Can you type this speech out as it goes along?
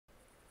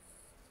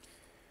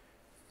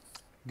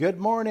Good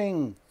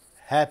morning.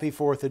 Happy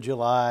 4th of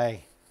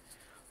July.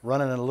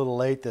 Running a little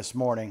late this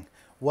morning.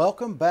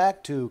 Welcome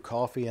back to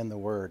Coffee and the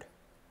Word.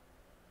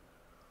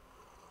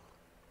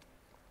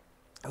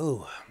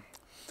 Ooh,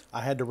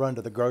 I had to run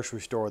to the grocery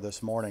store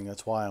this morning.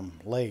 That's why I'm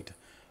late.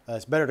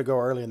 It's better to go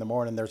early in the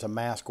morning. There's a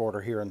mask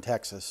order here in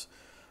Texas,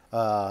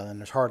 and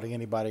there's hardly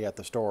anybody at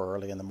the store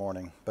early in the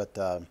morning. But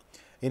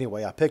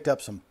anyway, I picked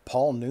up some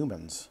Paul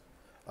Newman's.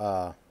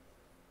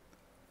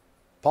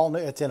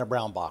 It's in a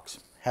brown box.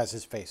 Has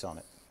his face on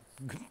it.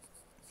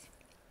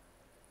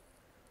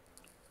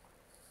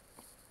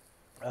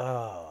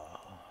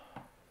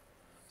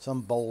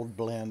 Some bold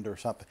blend or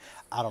something.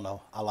 I don't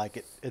know. I like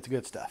it. It's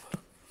good stuff.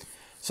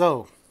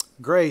 So,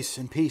 grace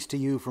and peace to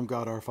you from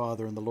God our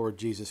Father and the Lord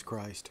Jesus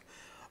Christ.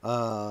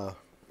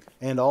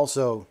 And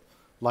also,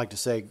 like to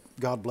say,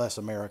 God bless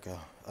America.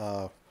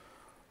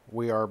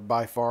 We are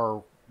by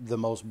far the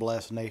most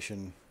blessed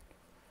nation,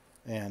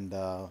 and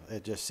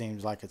it just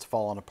seems like it's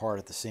falling apart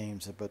at the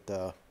seams.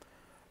 But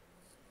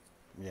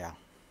yeah,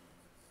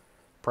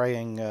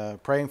 praying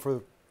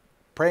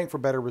for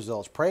better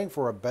results, praying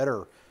for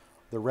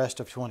the rest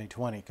of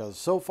 2020, because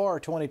so far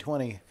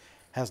 2020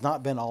 has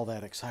not been all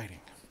that exciting.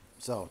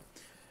 So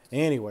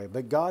anyway,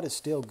 but God is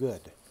still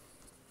good.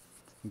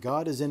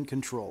 God is in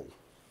control.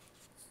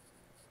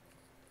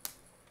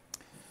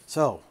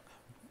 So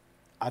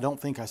I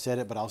don't think I said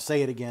it, but I'll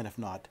say it again if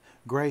not.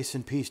 Grace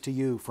and peace to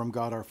you from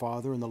God our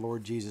Father and the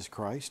Lord Jesus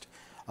Christ.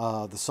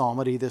 The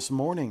psalmody this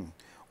morning,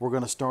 we're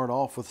going to start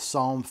off with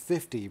Psalm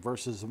 50,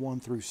 verses 1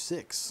 through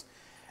 6.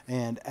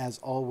 And as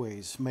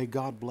always, may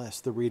God bless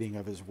the reading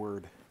of His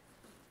Word.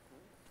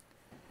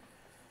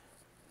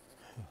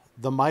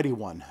 The Mighty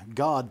One,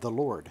 God the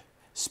Lord,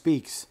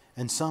 speaks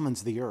and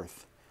summons the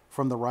earth,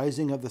 from the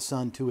rising of the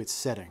sun to its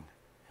setting.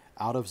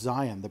 Out of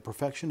Zion, the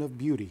perfection of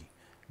beauty,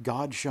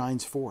 God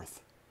shines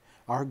forth.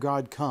 Our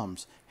God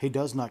comes, He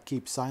does not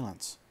keep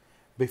silence.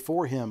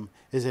 Before Him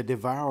is a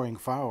devouring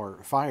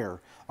fire,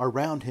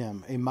 around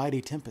Him a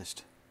mighty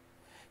tempest.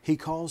 He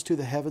calls to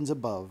the heavens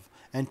above,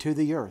 and to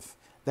the earth,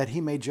 that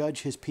He may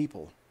judge His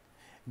people.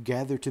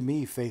 Gather to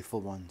me,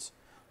 faithful ones,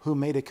 who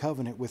made a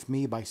covenant with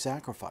me by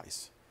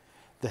sacrifice.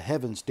 The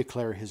heavens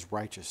declare His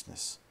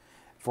righteousness,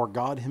 for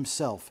God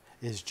Himself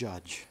is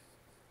judge.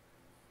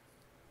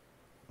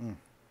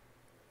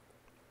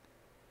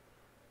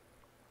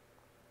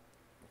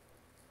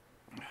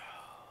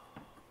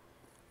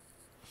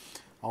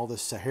 All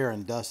this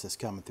Saharan dust that's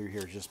coming through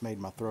here has just made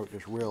my throat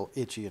just real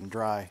itchy and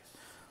dry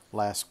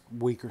last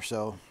week or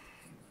so.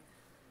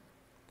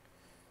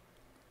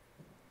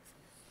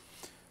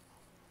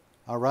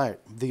 All right,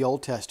 the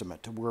Old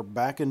Testament. We're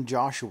back in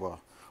Joshua.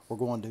 We're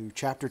going to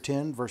chapter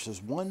 10,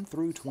 verses 1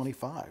 through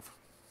 25.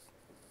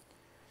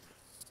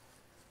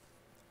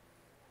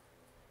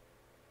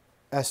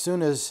 As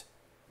soon as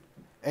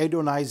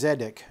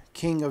Adonizedek,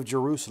 king of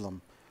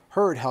Jerusalem,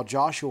 heard how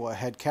Joshua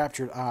had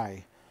captured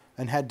Ai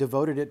and had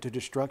devoted it to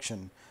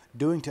destruction,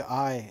 doing to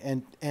Ai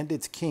and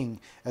its king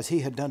as he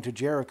had done to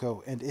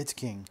Jericho and its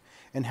king,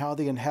 and how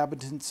the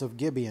inhabitants of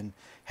Gibeon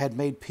had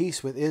made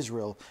peace with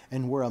Israel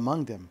and were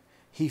among them,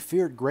 he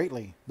feared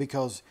greatly,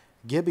 because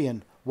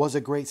Gibeon was a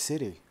great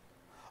city,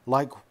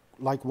 like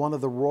one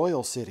of the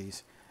royal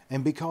cities,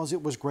 and because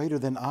it was greater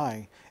than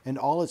Ai, and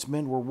all its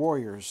men were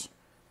warriors.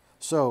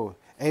 So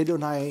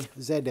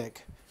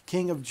Adonizedek,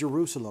 king of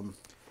Jerusalem,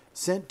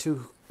 sent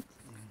to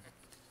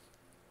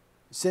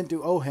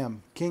Ohem,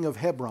 king of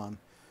Hebron,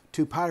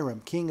 to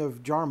Piram, king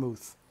of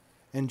Jarmuth,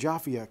 and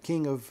Japhia,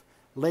 king of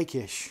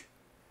Lachish,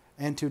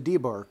 and to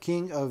Debar,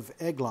 king of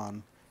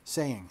Eglon,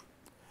 saying,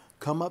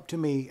 Come up to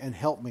me and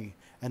help me,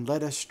 and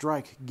let us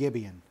strike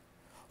Gibeon,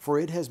 for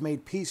it has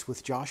made peace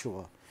with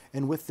Joshua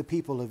and with the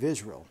people of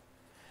Israel.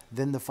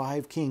 Then the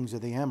 5 kings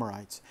of the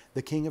Amorites,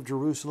 the king of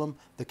Jerusalem,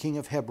 the king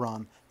of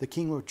Hebron, the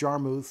king of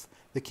Jarmuth,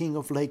 the king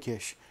of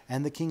Lachish,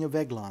 and the king of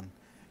Eglon,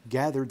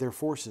 gathered their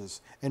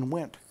forces and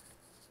went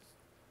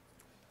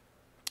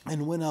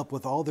up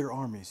with all their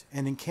armies,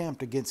 and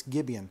encamped against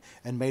Gibeon,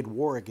 and made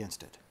war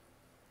against it.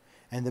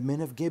 And the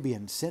men of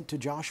Gibeon sent to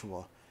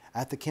Joshua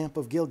at the camp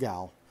of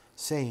Gilgal,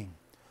 saying,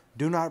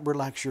 Do not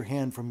relax your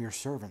hand from your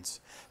servants.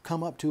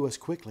 Come up to us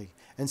quickly,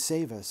 and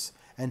save us,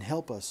 and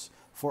help us,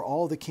 for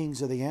all the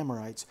kings of the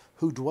Amorites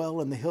who dwell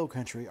in the hill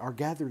country are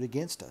gathered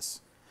against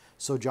us.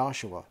 So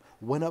Joshua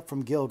went up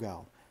from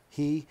Gilgal,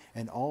 he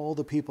and all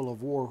the people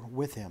of war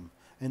with him,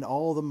 and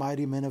all the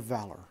mighty men of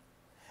valor.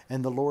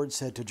 And the Lord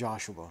said to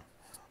Joshua,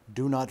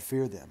 Do not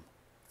fear them,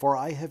 for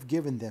I have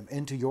given them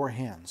into your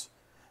hands.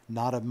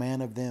 Not a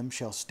man of them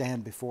shall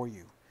stand before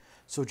you.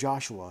 So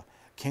Joshua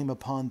came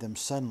upon them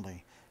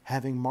suddenly,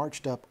 having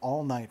marched up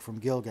all night from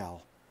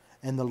Gilgal.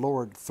 And the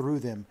Lord threw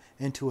them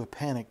into a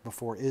panic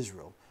before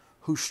Israel,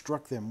 who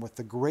struck them with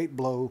the great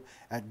blow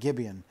at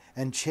Gibeon,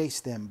 and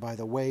chased them by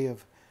the way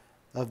of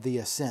the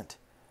ascent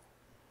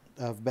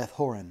of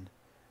Beth-horon,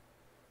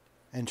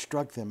 and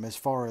struck them as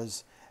far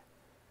as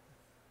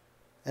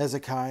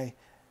Ezekiah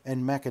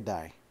and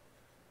Makkedai.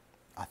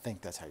 I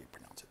think that's how you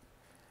pronounce it.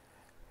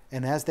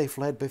 And as they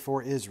fled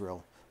before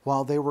Israel,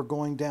 while they were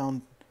going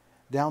down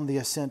the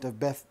ascent of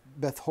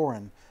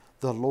Beth-horon,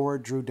 the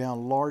Lord drew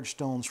down large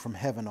stones from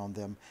heaven on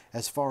them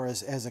as far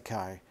as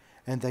Ezekiah,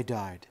 and they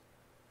died.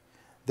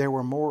 There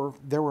were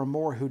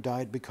more who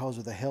died because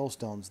of the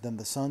hailstones than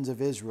the sons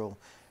of Israel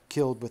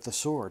killed with the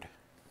sword.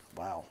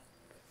 Wow.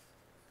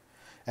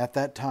 At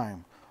that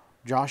time,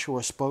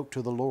 Joshua spoke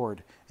to the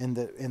Lord in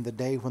the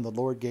day when the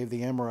Lord gave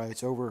the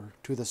Amorites over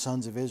to the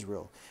sons of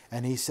Israel,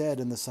 and he said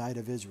in the sight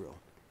of Israel,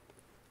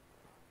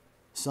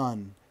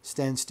 Sun,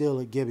 stand still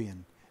at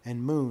Gibeon,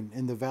 and moon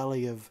in the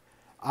valley of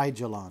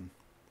Aijalon.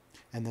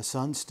 And the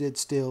sun stood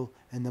still,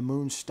 and the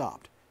moon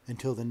stopped,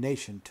 until the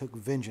nation took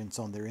vengeance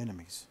on their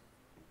enemies.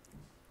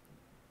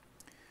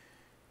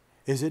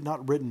 Is it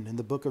not written in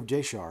the book of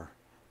Jashar,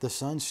 the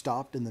sun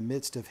stopped in the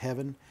midst of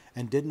heaven,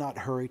 and did not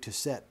hurry to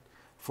set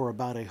for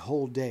about a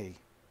whole day,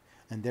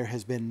 and there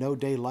has been no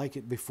day like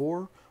it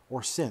before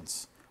or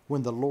since,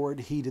 when the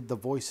Lord heeded the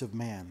voice of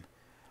man,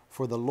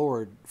 for the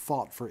Lord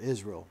fought for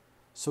Israel.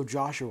 So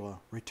Joshua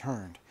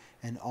returned,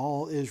 and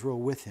all Israel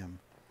with him,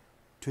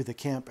 to the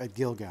camp at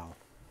Gilgal.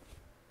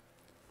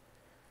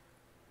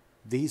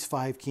 These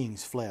 5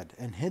 kings fled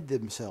and hid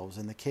themselves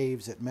in the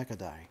caves at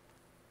Makkedah.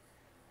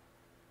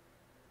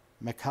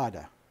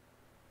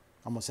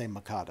 I'm going to say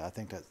Makkedah. I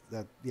think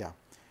yeah.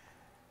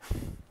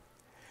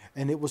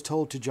 And it was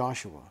told to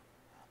Joshua,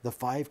 the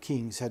 5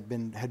 kings had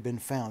been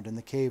found in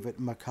the cave at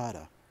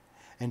Makkedah.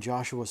 And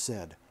Joshua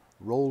said,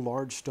 Roll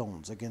large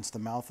stones against the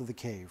mouth of the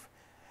cave,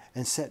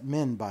 and set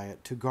men by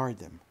it to guard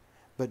them.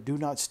 But do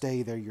not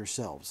stay there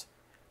yourselves.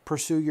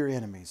 Pursue your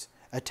enemies.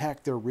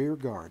 Attack their rear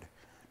guard.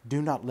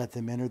 Do not let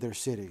them enter their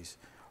cities,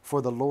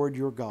 for the Lord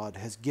your God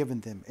has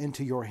given them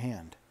into your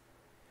hand.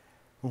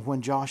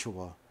 When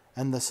Joshua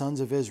and the sons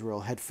of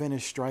Israel had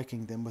finished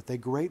striking them with a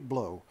great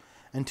blow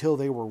until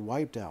they were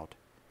wiped out,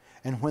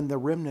 and when the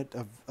remnant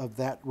of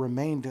that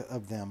remained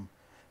of them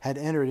had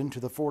entered into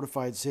the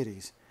fortified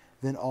cities,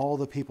 then all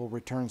the people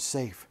returned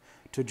safe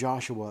to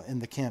Joshua in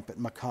the camp at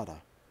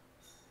Makkedah.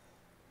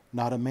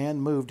 Not a man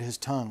moved his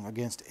tongue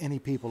against any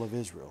people of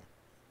Israel.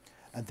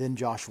 And then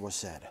Joshua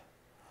said,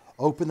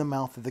 Open the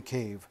mouth of the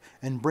cave,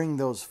 and bring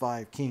those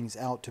 5 kings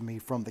out to me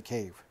from the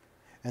cave.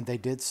 And they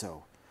did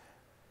so,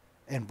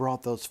 and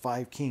brought those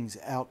 5 kings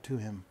out to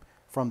him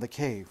from the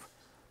cave,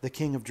 the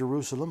king of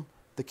Jerusalem,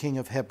 the king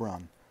of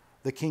Hebron,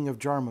 the king of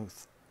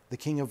Jarmuth, the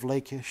king of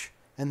Lachish,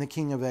 and the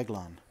king of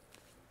Eglon.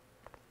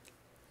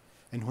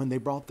 And when they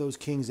brought those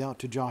kings out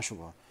to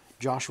Joshua,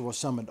 Joshua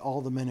summoned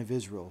all the men of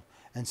Israel,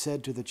 and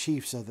said to the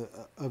chiefs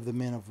of the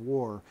men of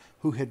war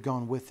who had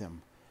gone with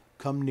him,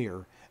 Come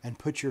near, and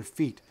put your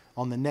feet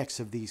on the necks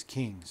of these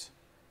kings.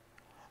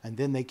 And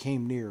then they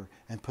came near,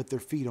 and put their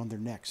feet on their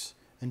necks.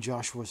 And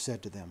Joshua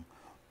said to them,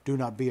 Do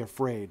not be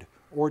afraid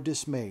or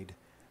dismayed.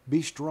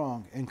 Be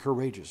strong and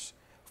courageous,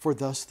 for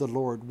thus the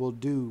Lord will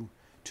do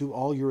to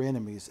all your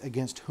enemies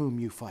against whom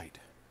you fight.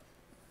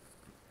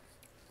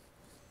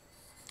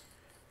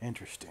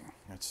 Interesting.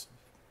 That's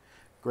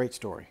a great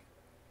story.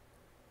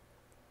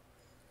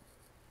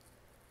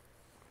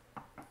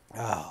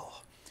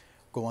 Oh,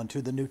 going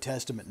to the New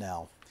Testament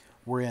now.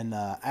 We're in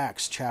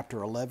Acts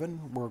chapter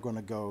 11. We're going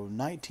to go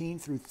 19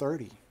 through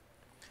 30.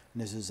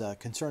 And this is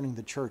concerning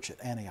the church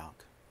at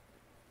Antioch.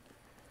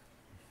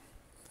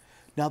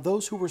 Now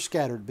those who were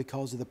scattered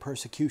because of the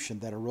persecution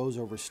that arose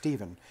over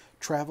Stephen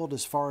traveled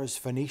as far as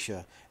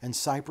Phoenicia and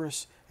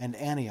Cyprus and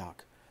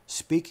Antioch,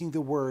 speaking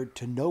the word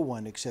to no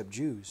one except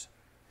Jews.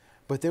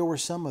 But there were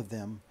some of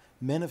them,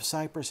 men of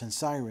Cyprus and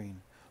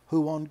Cyrene,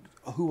 who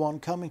on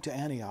coming to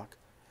Antioch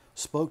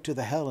spoke to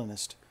the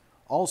Hellenists,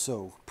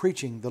 also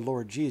preaching the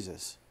Lord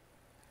Jesus.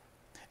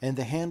 And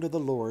the hand of the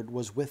Lord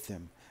was with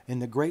them,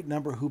 and the great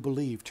number who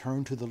believed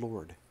turned to the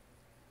Lord.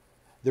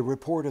 The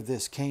report of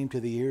this came to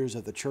the ears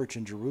of the church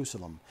in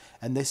Jerusalem,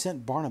 and they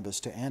sent Barnabas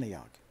to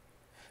Antioch.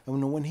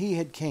 And when he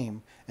had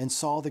came and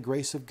saw the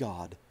grace of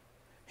God,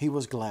 he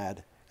was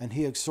glad, and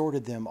he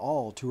exhorted them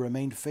all to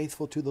remain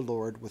faithful to the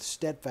Lord with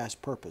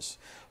steadfast purpose,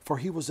 for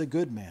he was a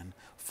good man,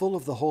 full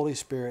of the Holy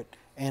Spirit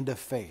and of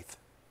faith.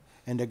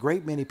 And a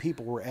great many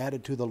people were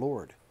added to the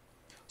Lord.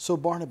 So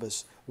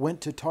Barnabas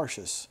went to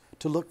Tarshish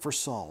to look for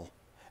Saul,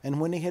 and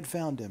when he had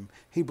found him,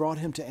 he brought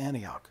him to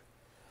Antioch.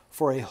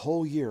 For a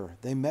whole year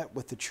they met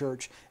with the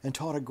church and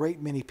taught a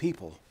great many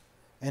people,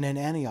 and in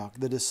Antioch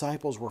the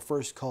disciples were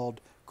first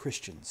called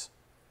Christians.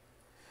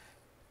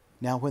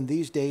 Now in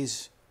these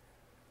days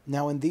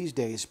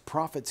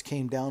prophets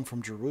came down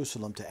from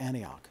Jerusalem to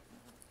Antioch,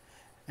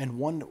 and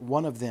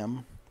one of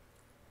them,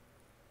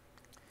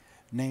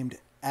 named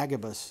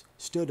Agabus,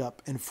 stood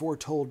up and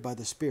foretold by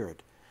the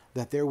Spirit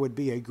that there would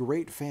be a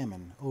great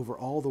famine over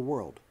all the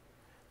world.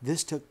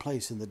 This took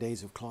place in the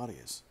days of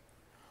Claudius.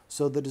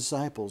 So the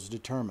disciples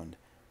determined,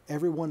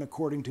 everyone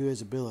according to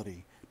his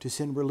ability, to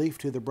send relief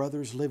to the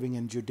brothers living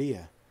in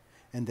Judea,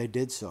 and they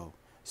did so,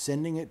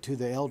 sending it to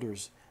the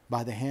elders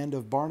by the hand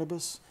of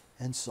Barnabas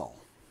and Saul.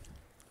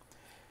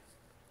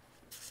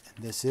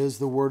 And this is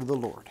the word of the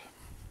Lord.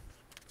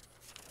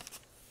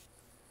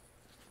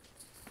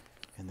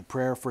 In the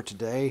prayer for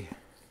today,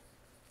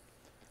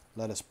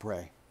 let us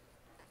pray.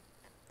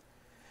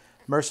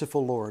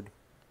 Merciful Lord,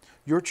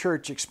 Your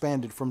church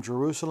expanded from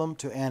Jerusalem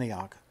to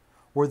Antioch,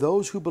 where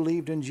those who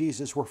believed in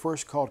Jesus were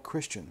first called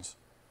Christians.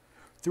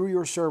 Through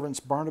your servants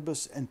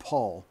Barnabas and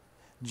Paul,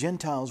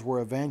 Gentiles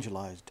were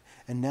evangelized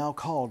and now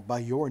called by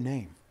your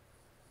name.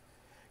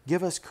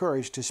 Give us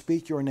courage to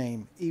speak your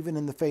name even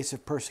in the face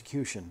of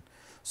persecution,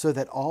 so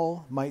that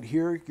all might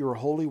hear your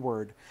holy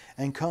word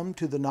and come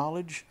to the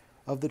knowledge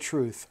of the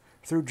truth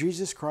through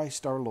Jesus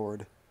Christ our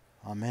Lord.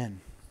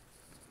 Amen.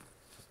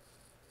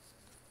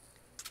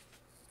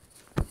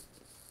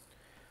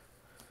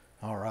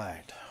 All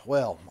right.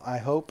 Well, I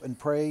hope and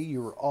pray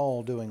you're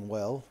all doing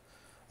well.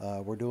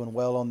 We're doing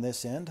well on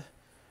this end,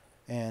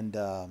 and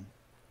I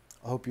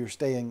hope you're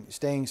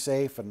staying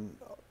safe and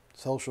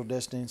social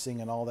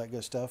distancing and all that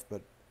good stuff.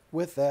 But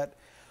with that,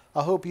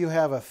 I hope you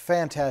have a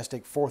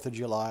fantastic 4th of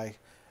July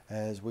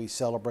as we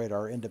celebrate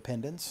our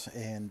independence,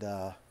 and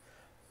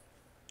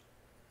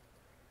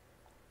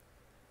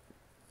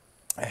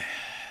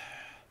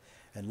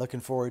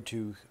looking forward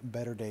to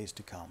better days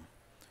to come.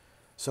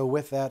 So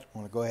with that, I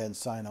want to go ahead and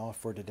sign off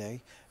for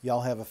today.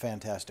 Y'all have a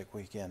fantastic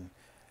weekend.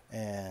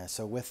 And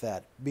so with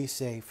that, be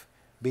safe,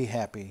 be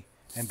happy,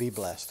 and be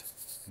blessed.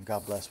 And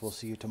God bless. We'll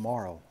see you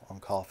tomorrow on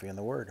Coffee and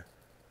the Word.